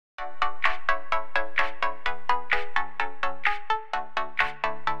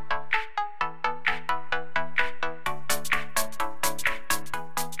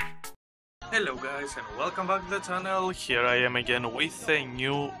Hello guys and welcome back to the channel. Here I am again with a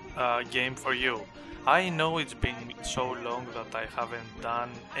new game for you. I know it's been so long that I haven't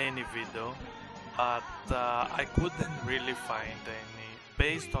done any video, but I couldn't really find any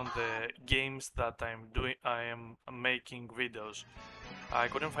based on the games that I am making videos. I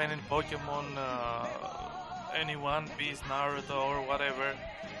couldn't find any Pokemon, any One Piece, Naruto or whatever.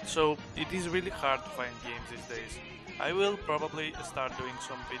 So it is really hard to find games these days. I will probably start doing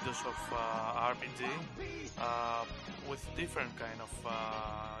some videos of RPG with different kind of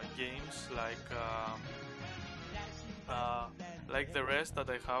games uh, like the rest that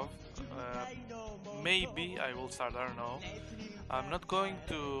I have. Maybe I will start, I don't know. I'm not going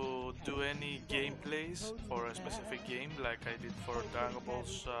to do any gameplays for a specific game like I did for Dragon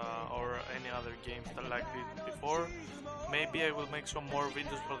Balls or any other games that like did before. Maybe I will make some more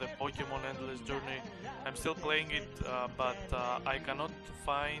videos for the Pokemon Endless Journey. I'm still playing it, but I cannot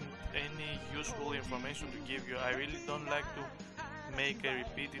find any useful information to give you. I really don't like to make a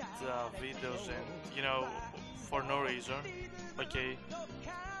repeated videos and for no reason. Okay,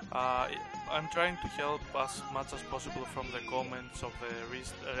 uh, I'm trying to help as much as possible from the comments of the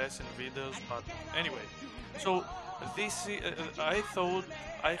recent videos, but anyway, so I thought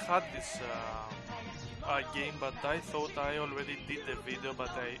I had this game, but I thought I already did the video, but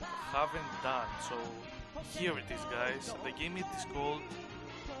I haven't done. So here it is, guys. The game it is called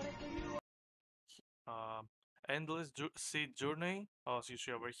uh, Sea Journey. As you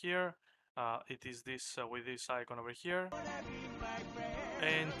see over here, it is this with this icon over here,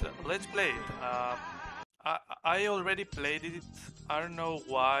 and let's play it. I already played it. I don't know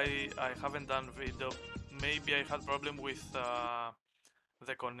why I haven't done video. Maybe I had problem with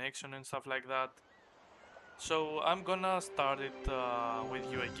the connection and stuff like that. So I'm gonna start it with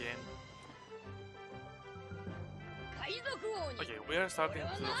you again. Okay, we are starting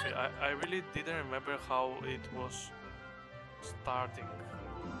to Luffy. I really didn't remember how it was starting,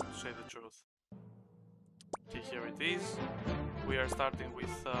 to say the truth. Okay, here it is. We are starting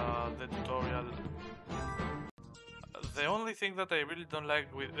with the tutorial. The only thing that I really don't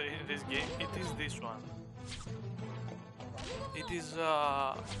like with in this game, it is this one. It is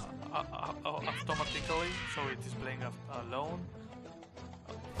automatically, so it is playing alone.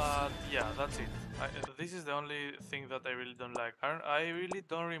 But yeah, that's it. This is the only thing that I really don't like. I really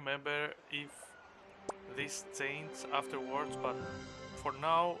don't remember if this changed afterwards, but for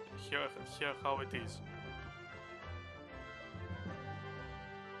now, here how it is.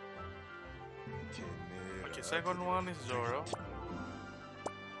 Okay, second one is Zoro.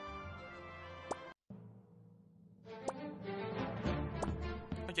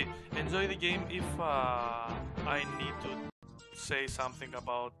 Okay, enjoy the game. If I need to say something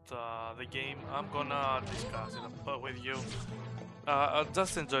about the game, I'm gonna discuss it with you.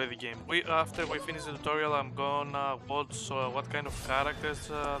 Just enjoy the game. After we finish the tutorial, I'm gonna watch what kind of characters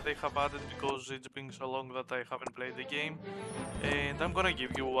they have added, because it's been so long that I haven't played the game, and I'm gonna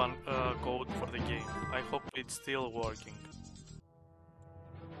give you one code for the game. I hope it's still working.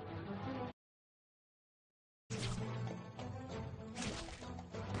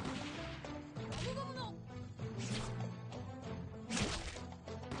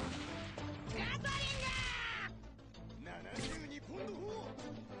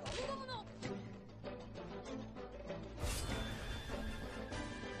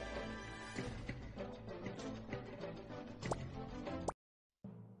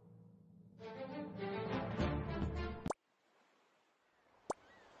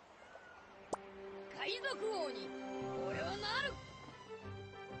 Okay,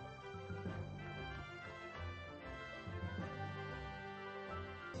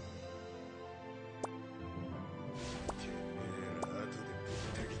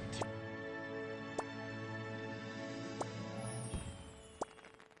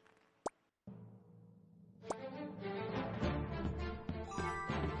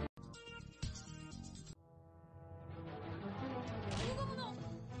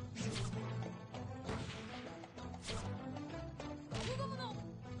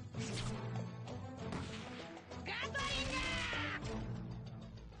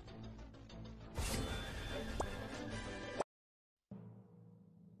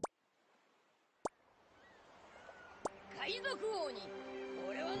 海賊王に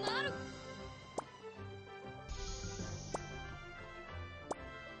俺はなる。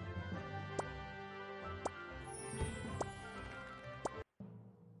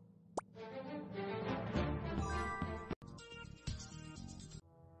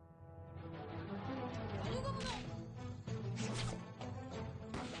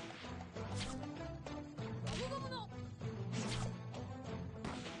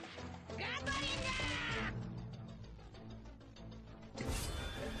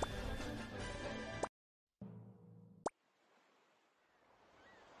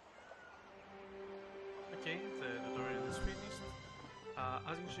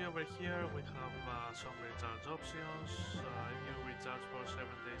over here we have some recharge options. If you recharge for 7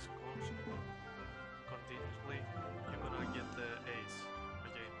 days continuously, you're gonna get the ace.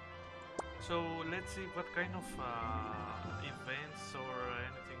 Okay. So let's see what kind of events or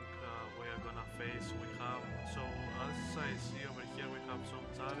anything we are gonna face we have. So as I see over here we have some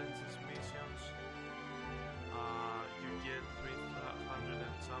challenges, missions. You get 300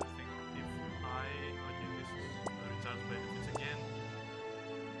 and something if okay, this is the recharge benefits again.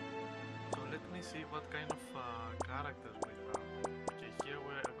 So let me see what kind of characters we have. Okay, here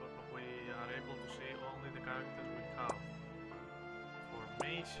we are able to see only the characters we have.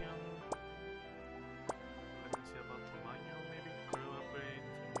 Formation. Let me see about the manual, maybe crew upgrade.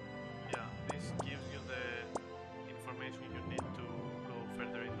 Yeah, this gives you the information you need to go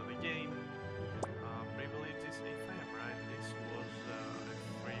further into the game. Privileges, if I am right, this was a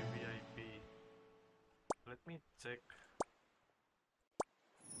free VIP. Let me check.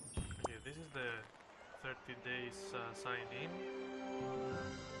 Okay, this is the 30 days sign in.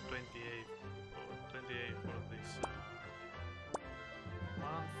 28 for this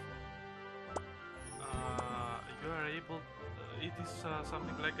month. You are able. It is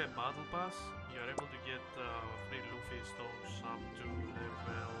something like a battle pass. You are able to get free Luffy stones up to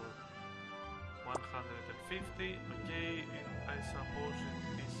level 150. Okay, I suppose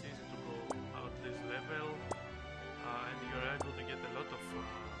it is easy to go out this level, and you are able to get a lot of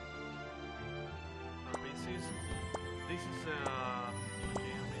pieces. This is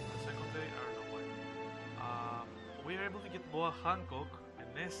okay. I mean, the second day. I don't know why. We are able to get Boa Hancock,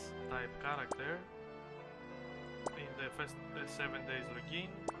 an S-type character, in the first 7 days login,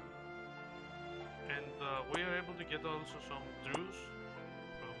 and we are able to get also some draws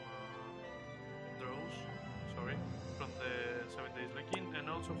from the 7 days login, and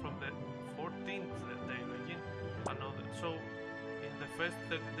also from the 14th day login. Another. So in the first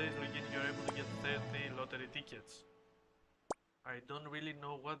 30 days login, you're able to get 30 lottery tickets. I don't really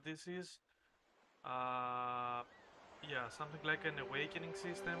know what this is. Yeah, something like an awakening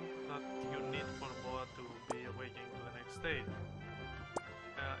system that you need for Boa to be awakening to the next state.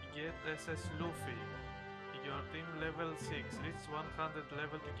 Get SS Luffy. Your team level 6. Reach 100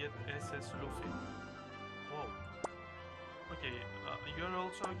 level to get SS Luffy. Whoa. Okay, you're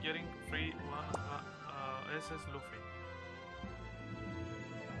also getting free SS Luffy.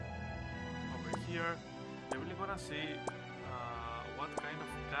 Over here, you're really gonna see what kind of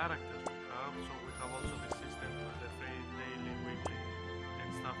characters we have. So we have also the system with the free daily, weekly, and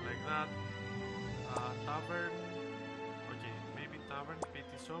stuff like that. Tavern. Okay, maybe tavern,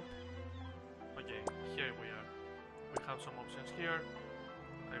 pity shop. Okay, here we are. We have some options here.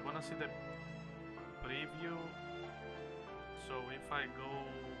 I wanna see the preview. So if I go,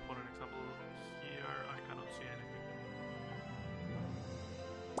 for an example, here, I cannot see anything.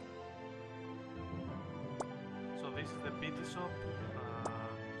 So this is the pity shop.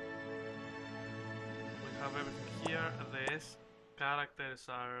 We have everything here. The S characters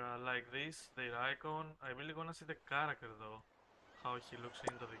are like this, their icon. I really wanna see the character though, how he looks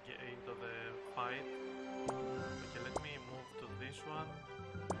into the fight. Okay, let me move to this one.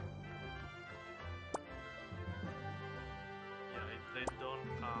 They don't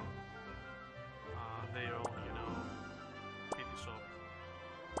have their own, pity shop.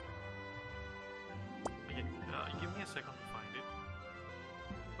 Okay, give me a second to find it.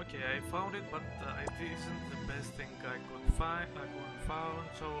 Okay, I found it, but it isn't the best thing I could find.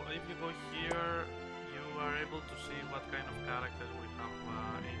 So if you go here, you are able to see what kind of characters we have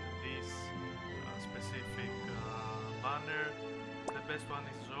in this specific banner. The best one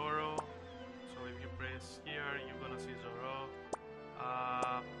is Zoro. So if you press here, you're gonna see Zoro.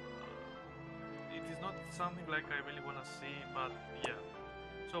 It is not something like I really wanna see, but yeah.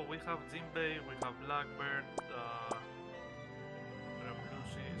 So we have Jinbei, we have Blackbird,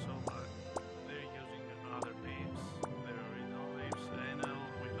 Lucy, so they're using other names, their original names, Enel,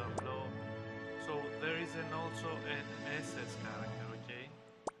 we have Law. So there is also an SS character, okay?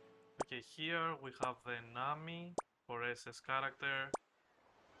 Okay, here we have the Nami for SS character,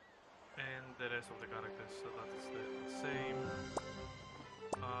 and the rest of the characters, so that is the same.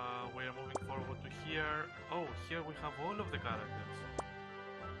 We are moving forward to here. Oh, here we have all of the characters.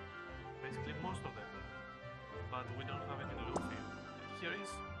 Basically most of them. But we don't have any Luffy. Here is...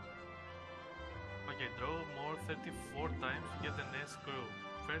 Okay, draw more 34 times to get an S crew.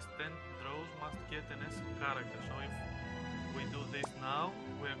 First 10 draws must get an S character. So if we do this now,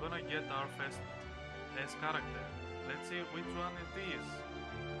 we are gonna get our first S character. Let's see which one it is.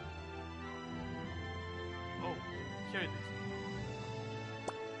 Oh, here it is.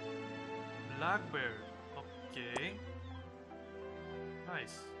 Blackbird. Okay.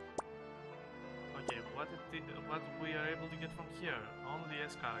 Nice. what we are able to get from here. Only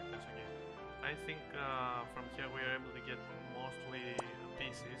S characters again. I think from here we are able to get mostly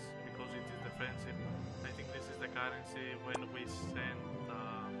pieces because it is defensive. I think this is the currency when we send to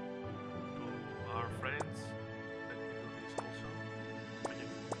our friends. Let me do this also. Okay.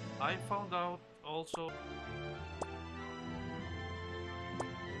 I found out also.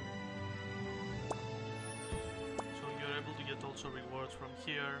 So you're able to get also rewards from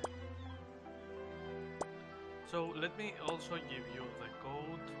here. So let me also give you the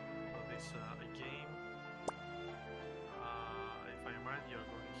code for this game. If I'm right, you're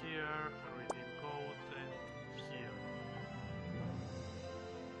going here, redeem code, and here.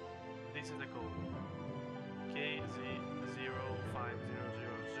 This is the code.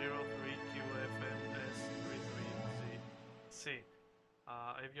 KZ050003QFMS33Z.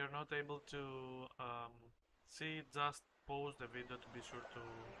 If you're not able to see, just pause the video to be sure to.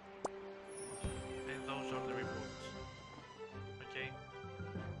 And those are the reports. Okay,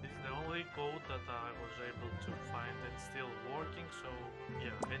 this is the only code that I was able to find and still working, so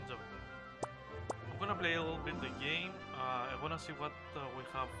yeah, enjoy. I'm gonna play a little bit the game. I wanna see what we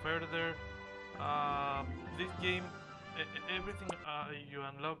have further. This game, everything you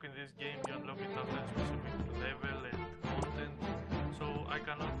unlock in this game, you unlock it after a specific level and content, so I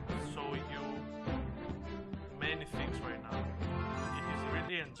cannot show you many things right now. It is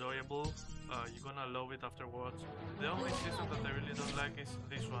really enjoyable. You're gonna love it afterwards. The only system that I really don't like is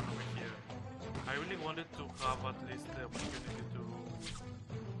this one over here. I really wanted to have at least the opportunity to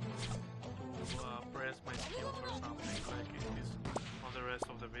press my skills or something like it is on the rest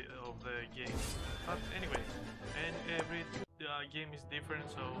of the game. But anyway, and every game is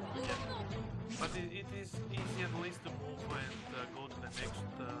different, so yeah. But it is easy at least to move and go to the next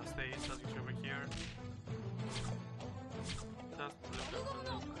stage, as you see over here. Just look at the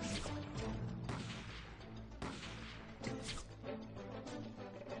look.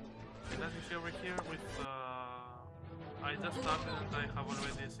 And as you see over here with I just started and I have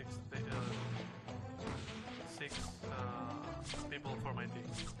already six people for my team.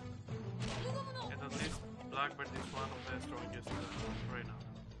 And at least Blackbird is one of the strongest right now.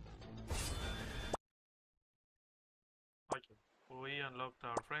 Okay, we unlocked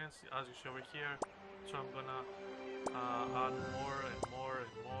our friends as you see over here, so I'm gonna add more and more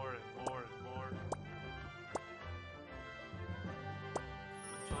and more and more and more.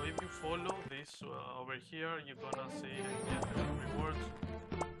 So if you follow this over here, you're gonna see and get the rewards.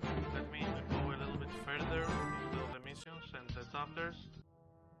 Let me go a little bit further into the missions and the chapters.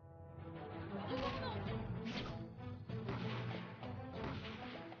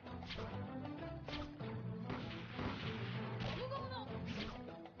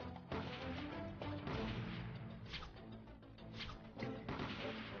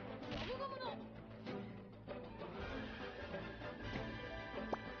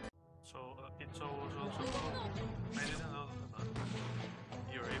 So it shows also, I didn't know that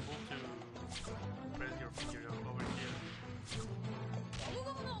you're able to press your finger over here.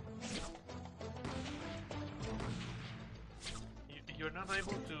 You're not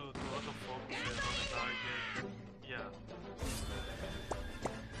able to autofocus on the target. Yeah.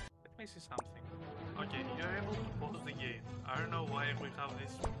 Let me see something. Okay, you're able to pause the game. I don't know why we have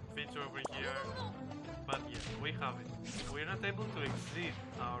this feature over here, but yeah, we have it. We're not able to exit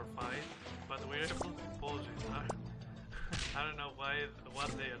our fight, but we're able to pause it. I don't know what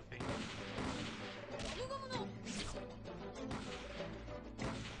they are thinking.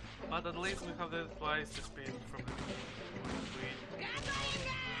 But at least we have the twice the speed from the beginning.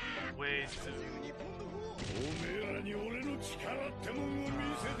 Wait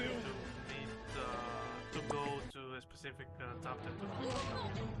to go to a specific chapter to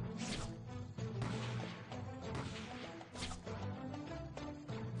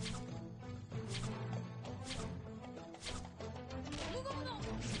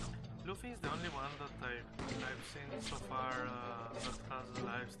Luffy is the only one that I've seen so far that has a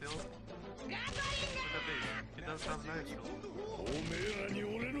life steal. Look at this, it does have life steal.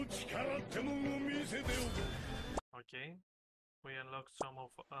 Okay, we unlocked some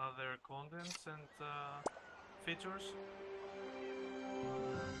of other contents and features.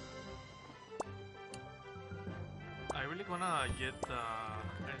 I really wanna get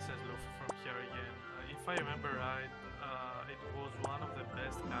Princess Luffy from here again. If I remember right, it was one of the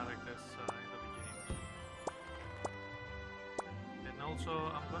best characters in the beginning. And also,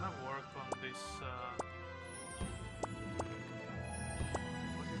 I'm gonna work on this.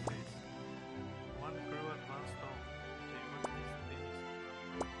 What is this? One crew advanced home. Okay, what is this?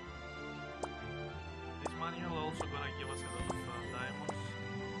 This manual also gonna give us a lot of diamonds.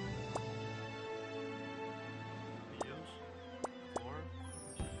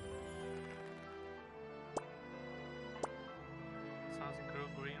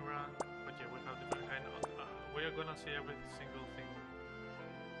 we are gonna see every single thing.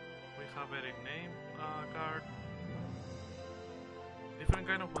 We have a name card, different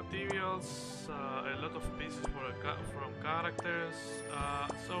kind of materials, a lot of pieces from characters.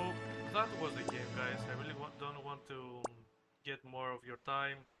 So that was the game, guys. I really don't want to get more of your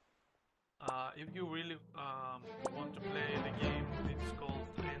time. If you really want to play the game, it's called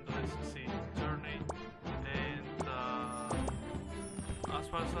Endless Sea Journey, and as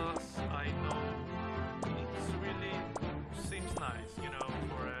far as I know, it's really seems nice, you know,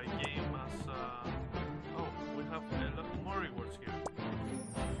 for a game as. Oh, we have a lot more rewards here.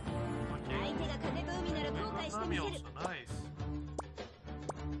 Okay. Konami also, nice.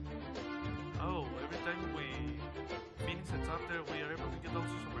 Oh, every time we finish a chapter, we are able to get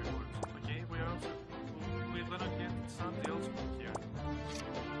also some rewards. Okay, we're gonna get something else from here.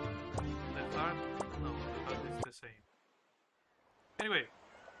 The heart, no, the heart is the same. Anyway,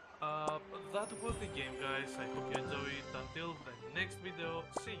 that was the game, guys. I hope you enjoyed it. Until the next video,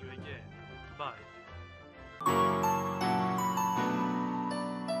 see you again. Bye.